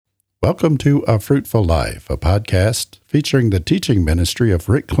Welcome to A Fruitful Life, a podcast featuring the teaching ministry of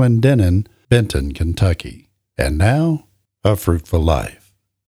Rick Clendenen, Benton, Kentucky. And now, A Fruitful Life.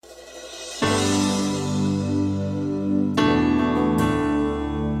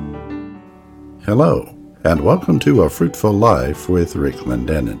 Hello, and welcome to A Fruitful Life with Rick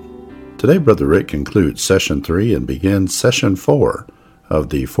Clendenen. Today, Brother Rick concludes Session 3 and begins Session 4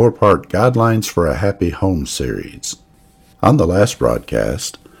 of the 4-part Guidelines for a Happy Home series. On the last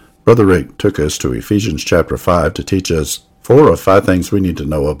broadcast, Brother Rick took us to Ephesians chapter 5 to teach us 4 of 5 things we need to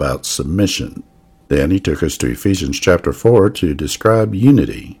know about submission. Then he took us to Ephesians chapter 4 to describe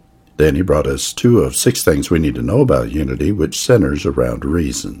unity. Then he brought us 2 of 6 things we need to know about unity, which centers around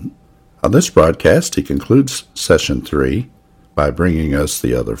reason. On this broadcast, he concludes Session 3 by bringing us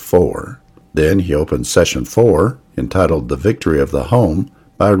the other 4. Then he opens Session 4, entitled The Victory of the Home,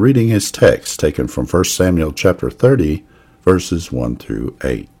 by reading his text taken from 1 Samuel chapter 30, verses 1 through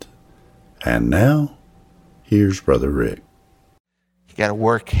 8. And now, here's Brother Rick. You got to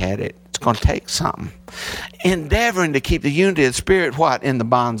work at it. It's going to take something. Endeavoring to keep the unity of the Spirit, what? In the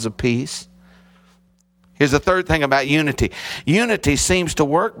bonds of peace. Here's the third thing about unity. Unity seems to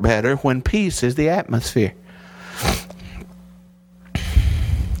work better when peace is the atmosphere.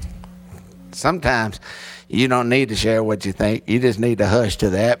 Sometimes you don't need to share what you think. You just need to hush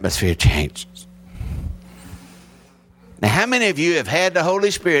till the atmosphere changes. Now, how many of you have had the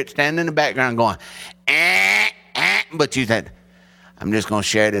Holy Spirit stand in the background going, but you said, I'm just going to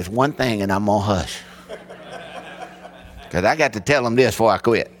share this one thing and I'm going to hush. Because I got to tell them this before I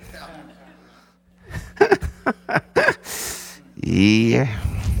quit. Yeah,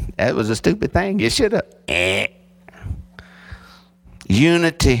 that was a stupid thing. You should have.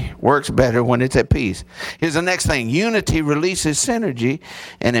 Unity works better when it's at peace. Here's the next thing. Unity releases synergy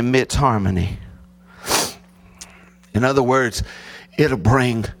and emits harmony. In other words, it'll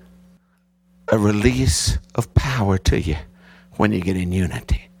bring a release of power to you when you get in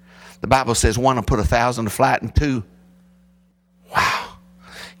unity. The Bible says 1 will put 1,000 to flight and 2. Wow.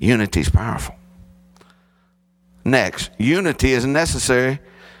 Unity's powerful. Next, unity is a necessary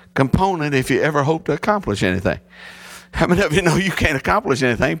component if you ever hope to accomplish anything. How many of you know you can't accomplish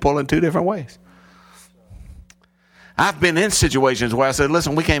anything pulling 2 different ways? I've been in situations where I said,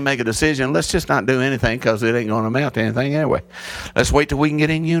 listen, we can't make a decision. Let's just not do anything because it ain't going to amount to anything anyway. Let's wait till we can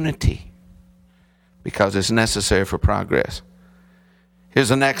get in unity because it's necessary for progress. Here's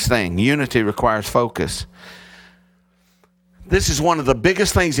the next thing. Unity requires focus. This is one of the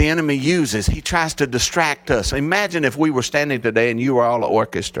biggest things the enemy uses. He tries to distract us. Imagine if we were standing today and you were all an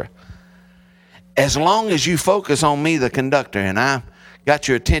orchestra. As long as you focus on me, the conductor, and I got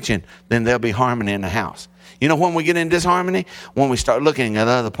your attention, then there'll be harmony in the house. You know when we get in disharmony? When we start looking at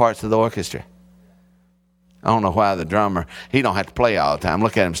other parts of the orchestra. I don't know why the drummer, he don't have to play all the time.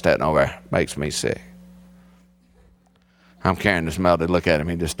 Look at him standing over there. Makes me sick. I'm carrying this melody. Look at him.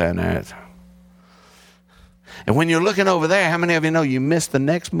 He just standing there. And when you're looking over there, how many of you know you missed the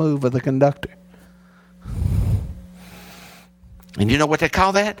next move of the conductor? And you know what they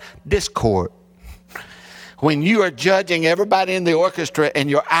call that? Discord. When you are judging everybody in the orchestra and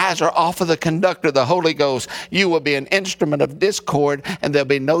your eyes are off of the conductor, the Holy Ghost, you will be an instrument of discord and there'll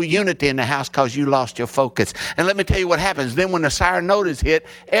be no unity in the house because you lost your focus. And let me tell you what happens. Then when the siren note is hit,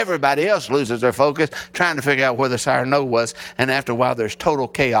 everybody else loses their focus trying to figure out where the siren note was. And after a while, there's total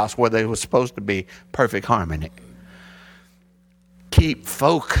chaos where there was supposed to be perfect harmony. Keep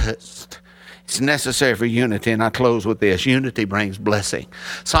focused. It's necessary for unity, and I close with this. Unity brings blessing.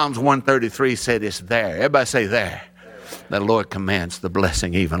 Psalms 133 said it's there. Everybody say there. The Lord commands the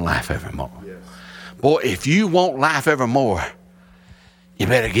blessing, even life evermore. Yes. Boy, if you want life evermore, you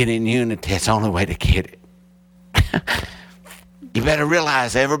better get in unity. It's the only way to get it. You better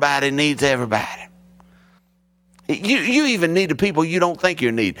realize everybody needs everybody. You even need the people you don't think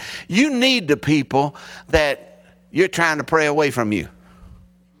you need. You need the people that you're trying to pray away from you.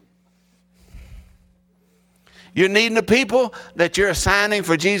 You're needing the people that you're assigning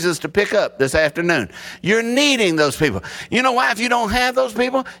for Jesus to pick up this afternoon. You're needing those people. You know why? If you don't have those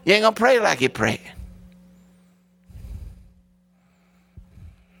people, you ain't going to pray like you pray.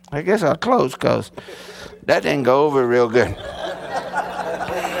 I guess I'll close because that didn't go over real good.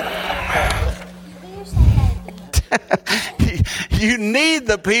 You need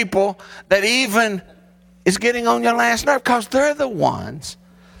the people that even is getting on your last nerve because they're the ones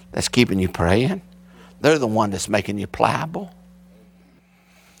that's keeping you praying. They're the one that's making you pliable.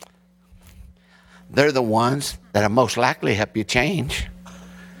 They're the ones that will most likely help you change.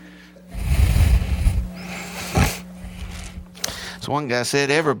 So one guy said,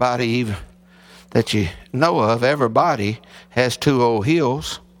 everybody that you know of, everybody has 2 old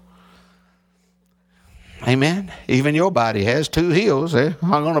heels. Amen. Even your body has two heels. They're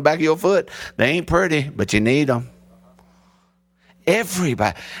hung on the back of your foot. They ain't pretty, but you need them.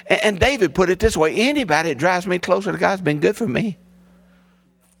 Everybody. And David put it this way: anybody that drives me closer to God has been good for me.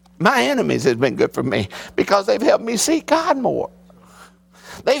 My enemies has been good for me because they've helped me see God more.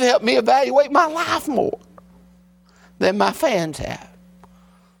 They've helped me evaluate my life more than my fans have.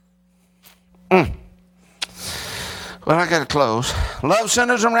 Well, I got to close. Love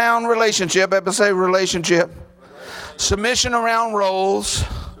centers around relationship. Everybody say relationship. Submission around roles.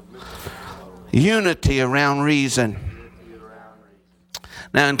 Unity around reason.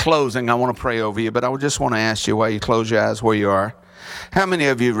 Now, in closing, I want to pray over you, but I just want to ask you while you close your eyes where you are. How many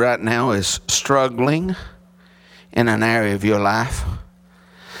of you right now is struggling in an area of your life?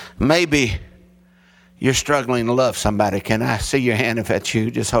 Maybe you're struggling to love somebody. Can I see your hand if that's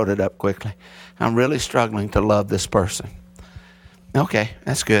you? Just hold it up quickly. I'm really struggling to love this person. Okay,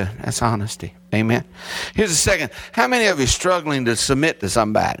 that's good. That's honesty. Amen. Here's the second. How many of you are struggling to submit to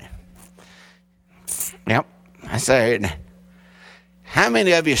somebody? Yep, that's there, isn't it? How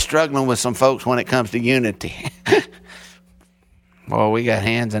many of you are struggling with some folks when it comes to unity? Well, we got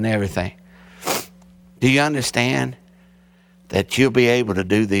hands and everything. Do you understand that you'll be able to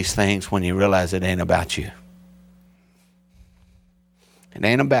do these things when you realize it ain't about you? It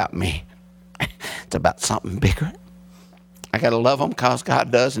ain't about me. It's about something bigger. I got to love them because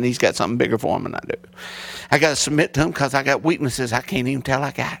God does, and he's got something bigger for them than I do. I got to submit to him because I got weaknesses I can't even tell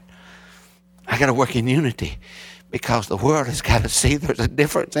I got. I got to work in unity because the world has got to see there's a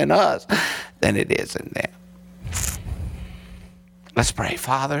difference in us than it is in them. Let's pray.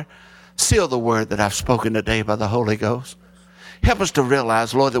 Father, seal the word that I've spoken today by the Holy Ghost. Help us to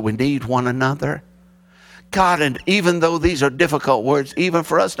realize, Lord, that we need one another. God, and even though these are difficult words, even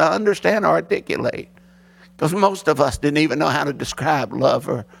for us to understand or articulate, because most of us didn't even know how to describe love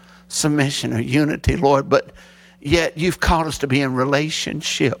or submission or unity, Lord, but yet you've called us to be in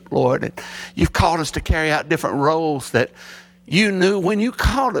relationship, Lord, and you've called us to carry out different roles that you knew when you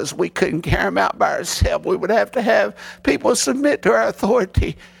called us we couldn't carry them out by ourselves. We would have to have people submit to our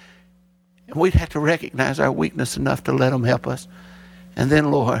authority, and we'd have to recognize our weakness enough to let them help us. And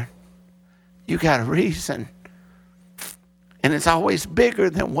then, Lord, you got a reason, and it's always bigger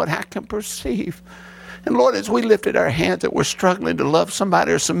than what I can perceive. And Lord, as we lifted our hands that we're struggling to love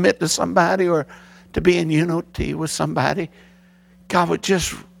somebody or submit to somebody or to be in unity with somebody, God, we're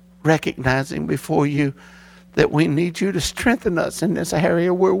just recognizing before you that we need you to strengthen us in this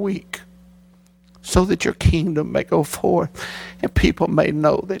area we're weak, so that your kingdom may go forth and people may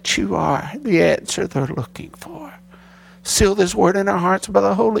know that you are the answer they're looking for. Seal this word in our hearts by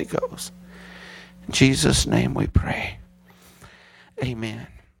the Holy Ghost. In Jesus' name we pray. Amen.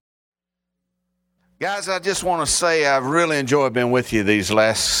 Guys, I just want to say I've really enjoyed being with you these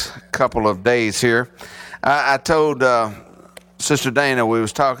last couple of days here. I told Sister Dana, we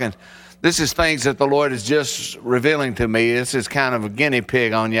was talking, this is things that the Lord is just revealing to me. This is kind of a guinea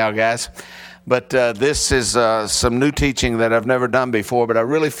pig on y'all guys. But this is some new teaching that I've never done before. But I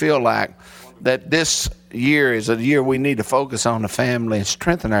really feel like that this year is a year we need to focus on the family and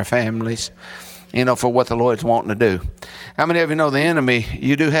strengthen our families, you know, for what the Lord's wanting to do. How many of you know the enemy?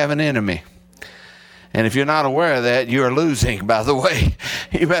 You do have an enemy. And if you're not aware of that, you're losing, by the way.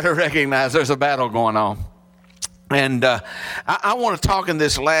 You better recognize there's a battle going on. And I want to talk in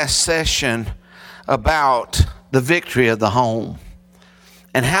this last session about the victory of the home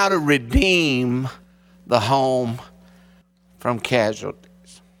and how to redeem the home from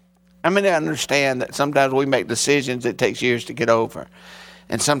casualties. I mean, I understand that sometimes we make decisions that takes years to get over.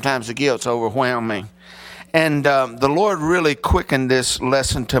 And sometimes the guilt's overwhelming. And the Lord really quickened this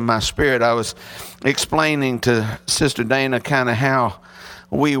lesson to my spirit. I was explaining to Sister Dana kind of how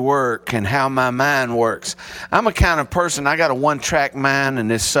we work and how my mind works. I'm a kind of person, I got a one-track mind and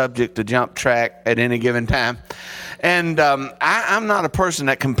is subject to jump track at any given time. And I'm not a person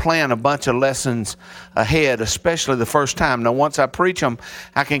that can plan a bunch of lessons ahead, especially the first time. Now, once I preach them,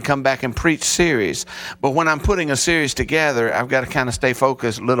 I can come back and preach series. But when I'm putting a series together, I've got to kind of stay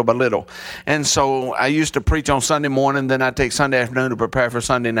focused little by little. And so I used to preach on Sunday morning, then I take Sunday afternoon to prepare for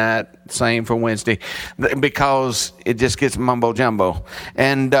Sunday night, same for Wednesday, because it just gets mumbo jumbo.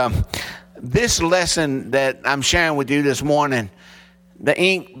 And this lesson that I'm sharing with you this morning, the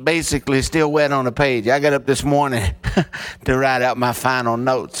ink basically is still wet on the page. I got up this morning to write out my final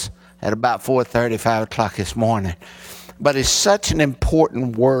notes at about 4:30, 5 o'clock this morning. But it's such an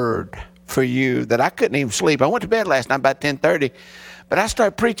important word for you that I couldn't even sleep. I went to bed last night about 10:30, but I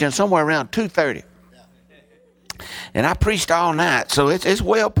started preaching somewhere around 2:30. And I preached all night, so it's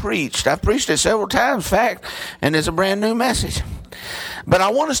well preached. I've preached it several times, in fact, and it's a brand new message. But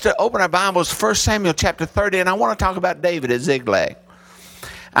I want us to open our Bibles, 1 Samuel chapter 30, and I want to talk about David at Ziklag.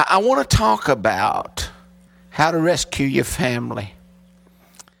 I want to talk about how to rescue your family,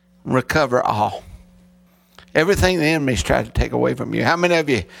 recover all. Everything the enemy's tried to take away from you. How many of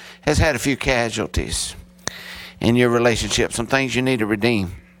you has had a few casualties in your relationship, some things you need to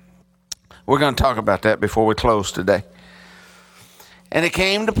redeem? We're going to talk about that before we close today. And it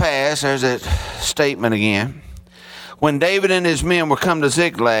came to pass, there's that statement again, when David and his men were come to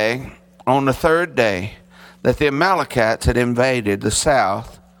Ziklag on the third day, that the Amalekites had invaded the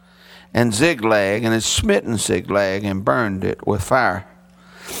south and Ziklag, and had smitten Ziklag and burned it with fire,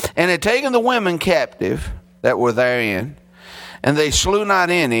 and had taken the women captive that were therein, and they slew not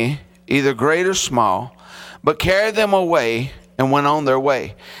any, either great or small, but carried them away and went on their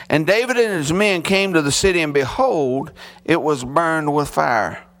way. And David and his men came to the city, and behold, it was burned with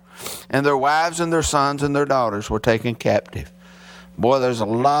fire, and their wives and their sons and their daughters were taken captive. Boy, there's a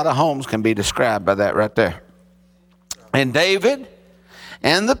lot of homes can be described by that right there. And David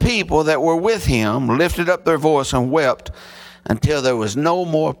and the people that were with him lifted up their voice and wept until there was no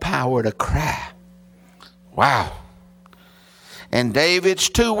more power to cry. Wow. And David's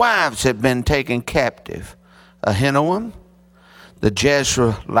two wives had been taken captive, Ahinoam, the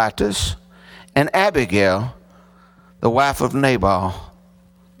Jezreelitess, and Abigail, the wife of Nabal,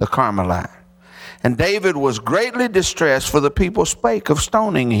 the Carmelite. And David was greatly distressed, for the people spake of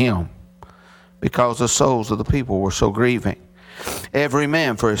stoning him, because the souls of the people were so grieving, every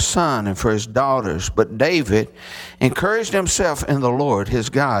man for his son and for his daughters. But David encouraged himself in the Lord his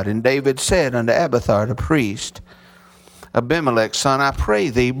God. And David said unto Abiathar the priest, Abimelech's son, I pray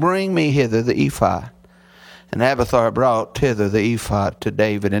thee, bring me hither the ephod. And Abiathar brought hither the ephod to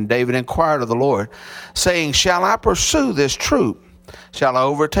David. And David inquired of the Lord, saying, Shall I pursue this troop? Shall I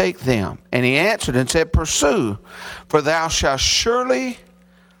overtake them? And he answered and said, Pursue, for thou shalt surely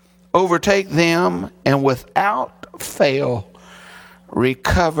overtake them, and without fail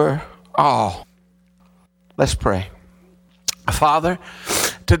recover all. Let's pray. Father,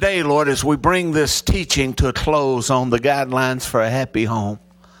 today, Lord, as we bring this teaching to a close on the guidelines for a happy home,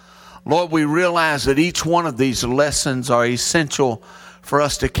 Lord, we realize that each one of these lessons are essential for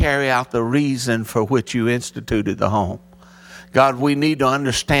us to carry out the reason for which you instituted the home. God, we need to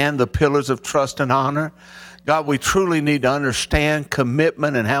understand the pillars of trust and honor. God, we truly need to understand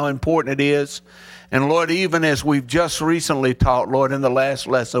commitment and how important it is. And Lord, even as we've just recently taught, Lord, in the last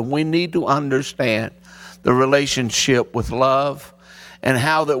lesson, we need to understand the relationship with love and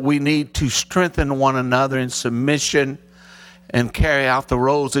how that we need to strengthen one another in submission and carry out the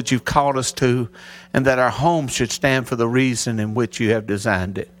roles that you've called us to, and that our home should stand for the reason in which you have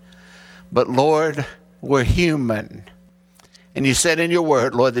designed it. But Lord, we're human. And you said in your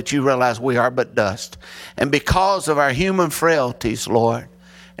word, Lord, that you realize we are but dust. And because of our human frailties, Lord,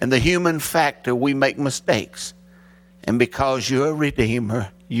 and the human factor, we make mistakes. And because you're a redeemer,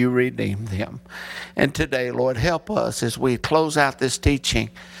 you redeem them. And today, Lord, help us as we close out this teaching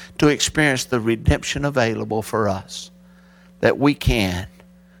to experience the redemption available for us, that we can,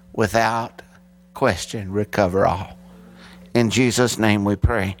 without question, recover all. In Jesus' name we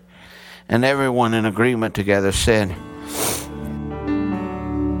pray. And everyone in agreement together said,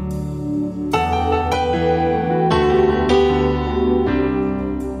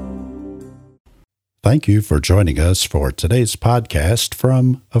 Thank you for joining us for today's podcast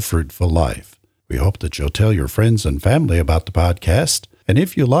from A Fruitful Life. We hope that you'll tell your friends and family about the podcast. And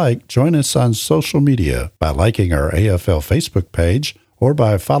if you like, join us on social media by liking our AFL Facebook page or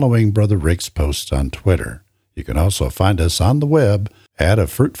by following Brother Rick's posts on Twitter. You can also find us on the web at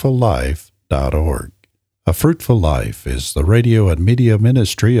afruitfullife.org. A Fruitful Life is the radio and media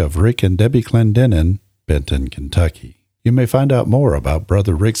ministry of Rick and Debbie Clendenen, Benton, Kentucky. You may find out more about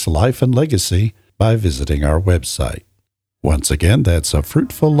Brother Rick's life and legacy by visiting our website. Once again, that's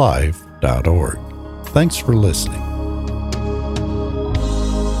afruitfullife.org. Thanks for listening.